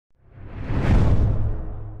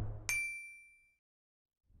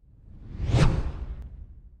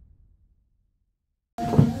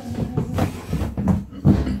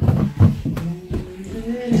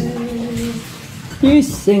You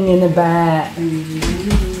singing about?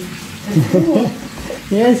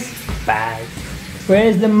 Yes, bad.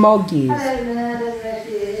 Where's the moggies? I don't know, there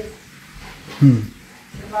she is.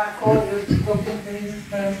 If I call you, it's cooking things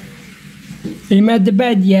from. Are you made the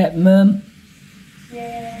bed yet, Mum?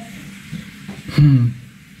 Yeah.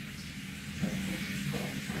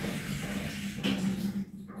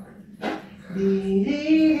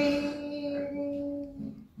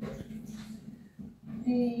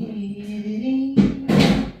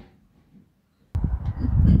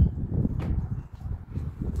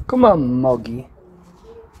 Come on, Moggy.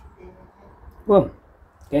 Well,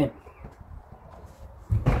 okay.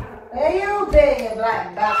 Where you been, you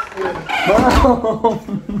black bastard?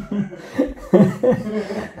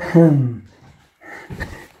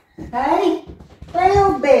 Hey, where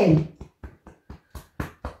you been?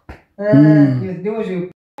 You do as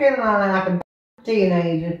you fucking like a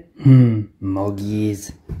teenager.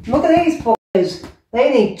 Moggies. Look at these boys. They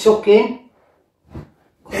need tucking.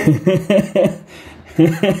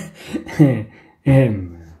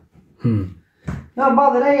 Not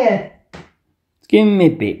bothered, are you? Give me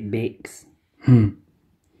bits.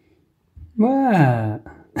 What?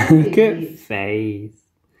 Look at face.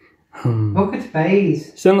 Look at face.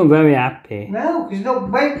 She doesn't look very happy. No, because don't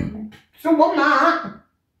wait. Someone that.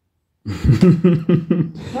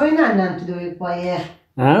 No, you're not meant to do it for you.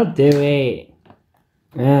 I'll do it.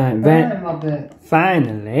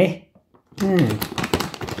 Finally.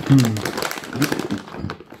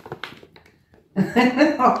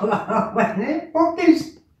 Fucking.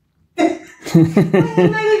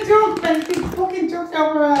 Fucking jokes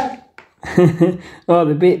over her. Oh,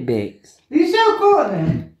 the bits. Are you so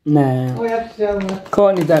Courtney? No. Oh, you have to show her.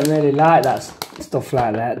 Courtney don't really like that stuff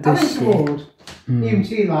like that, I does think she? she would. Even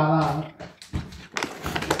she like that.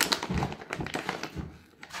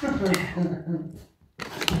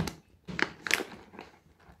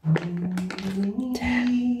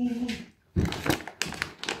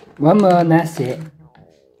 One more and that's it.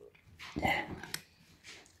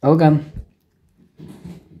 Okay.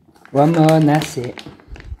 One more and that's it.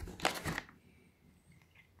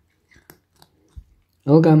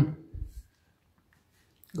 Okay.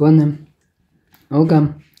 Go on then. Okay.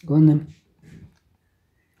 Go on then.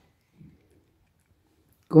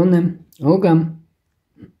 Go on then. Okay.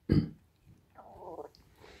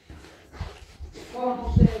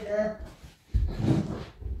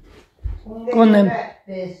 Go on then.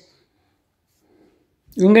 Breakfast.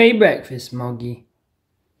 You can get your breakfast, Moggy.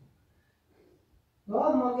 Go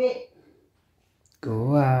on, Moggy.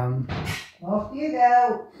 Go on. Off you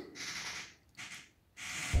go.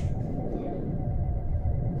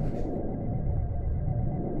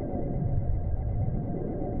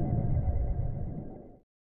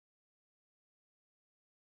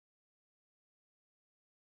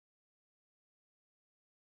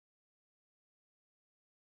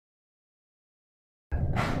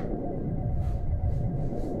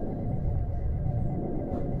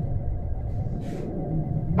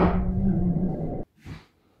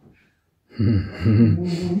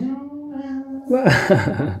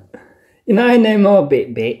 You know, no more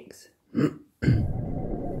bits.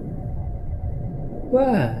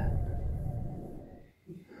 What?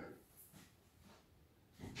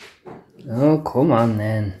 Oh, come on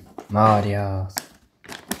then, Mario.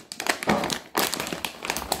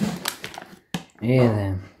 Here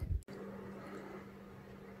then.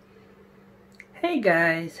 Hey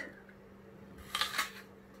guys.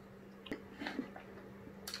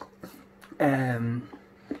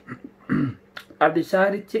 I've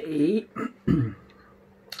decided to eat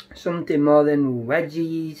something more than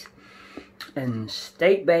veggies and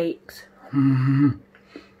steak bakes.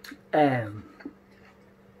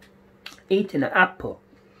 Eating an apple.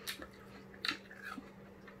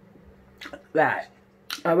 Right,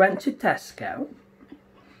 I went to Tesco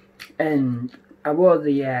and I wore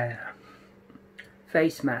the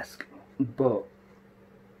face mask, but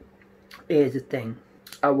here's the thing.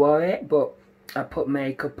 I wore it, but I put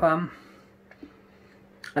makeup on.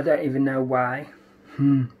 I don't even know why.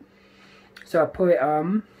 So I put it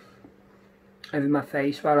on over my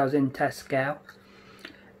face while I was in Tesco,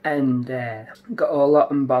 and got all hot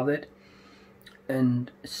and bothered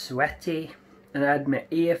and sweaty, and I had my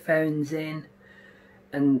earphones in,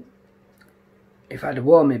 and if I'd have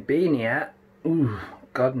worn my beanie out, ooh,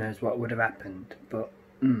 God knows what would have happened. But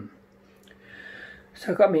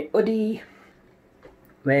so I got my hoodie,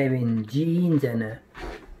 wearing jeans and a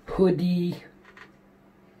hoodie.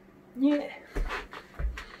 Yeah.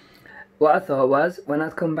 What I thought was, when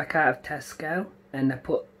I'd come back out of Tesco and I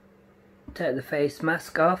take the face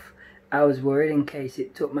mask off, I was worried in case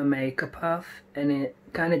it took my makeup off, and it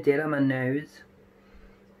kind of did on my nose.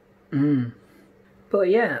 But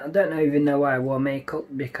yeah, I don't even know why I wore makeup,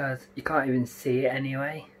 because you can't even see it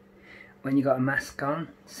anyway when you got a mask on.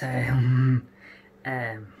 So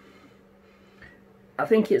I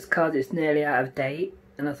think it's because it's nearly out of date,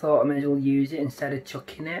 and I thought I may as well use it instead of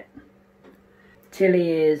chucking it.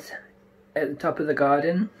 Tilly is at the top of the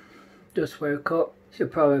garden, just woke up. She'll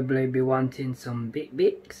probably be wanting some Bit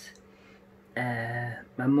Bits. My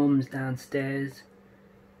mum's downstairs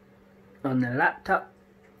on the laptop.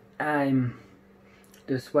 I'm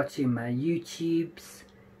just watching my YouTubes.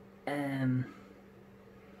 But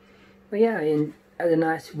yeah, I had a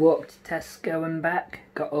nice walk to Tesco and back.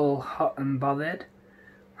 Got all hot and bothered.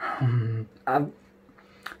 I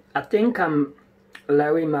think I'm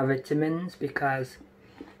low in my vitamins because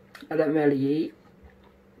I don't really eat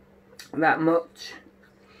that much,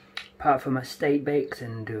 apart from my steak bakes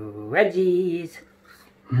and veggies.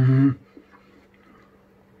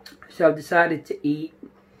 So I've decided to eat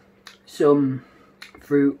some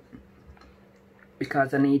fruit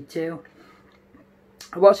because I need to.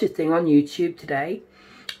 I watched this thing on YouTube today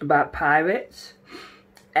about pirates.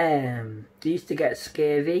 They used to get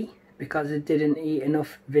scurvy because they didn't eat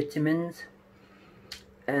enough vitamins,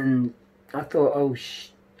 and I thought, oh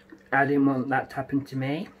I didn't want that to happen to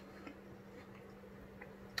me.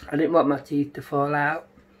 I didn't want my teeth to fall out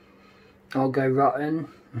or go rotten.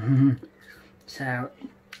 So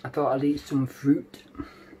I thought I'd eat some fruit.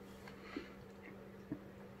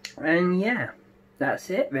 And yeah, that's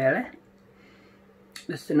it really.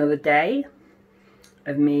 Just another day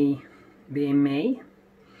of me being me,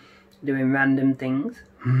 doing random things.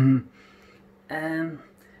 I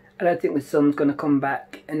don't think the sun's going to come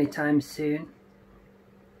back anytime soon.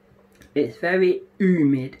 It's very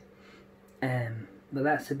humid, but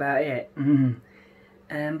that's about it.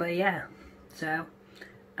 But yeah, so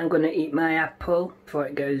I'm going to eat my apple before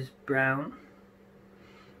it goes brown.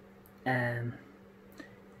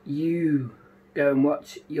 You go and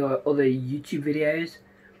watch your other YouTube videos.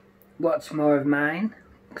 Watch more of mine,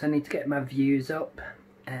 because I need to get my views up.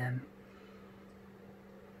 And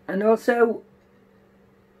also,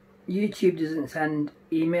 YouTube doesn't send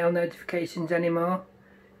email notifications anymore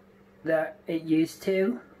that it used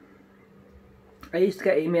to. I used to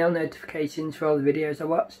get email notifications for all the videos I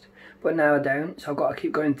watched, but now I don't, so I've got to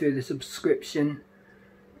keep going through the subscription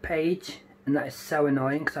page, and that is so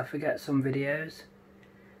annoying because I forget some videos.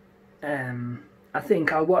 I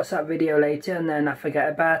think I'll watch that video later and then I forget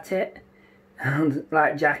about it.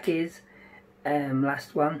 Like Jackie's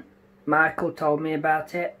last one. Michael told me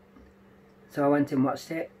about it, so I went and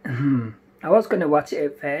watched it. I was going to watch it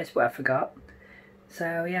at first, but I forgot.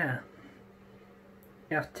 So yeah,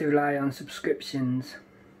 you have to rely on subscriptions.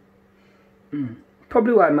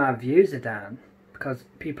 Probably why my views are down, because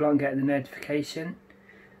people aren't getting the notification.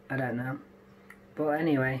 I don't know. But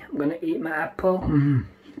anyway, I'm going to eat my apple.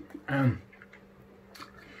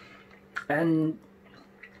 And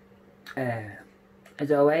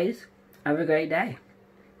as always, have a great day.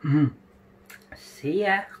 See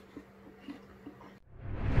ya.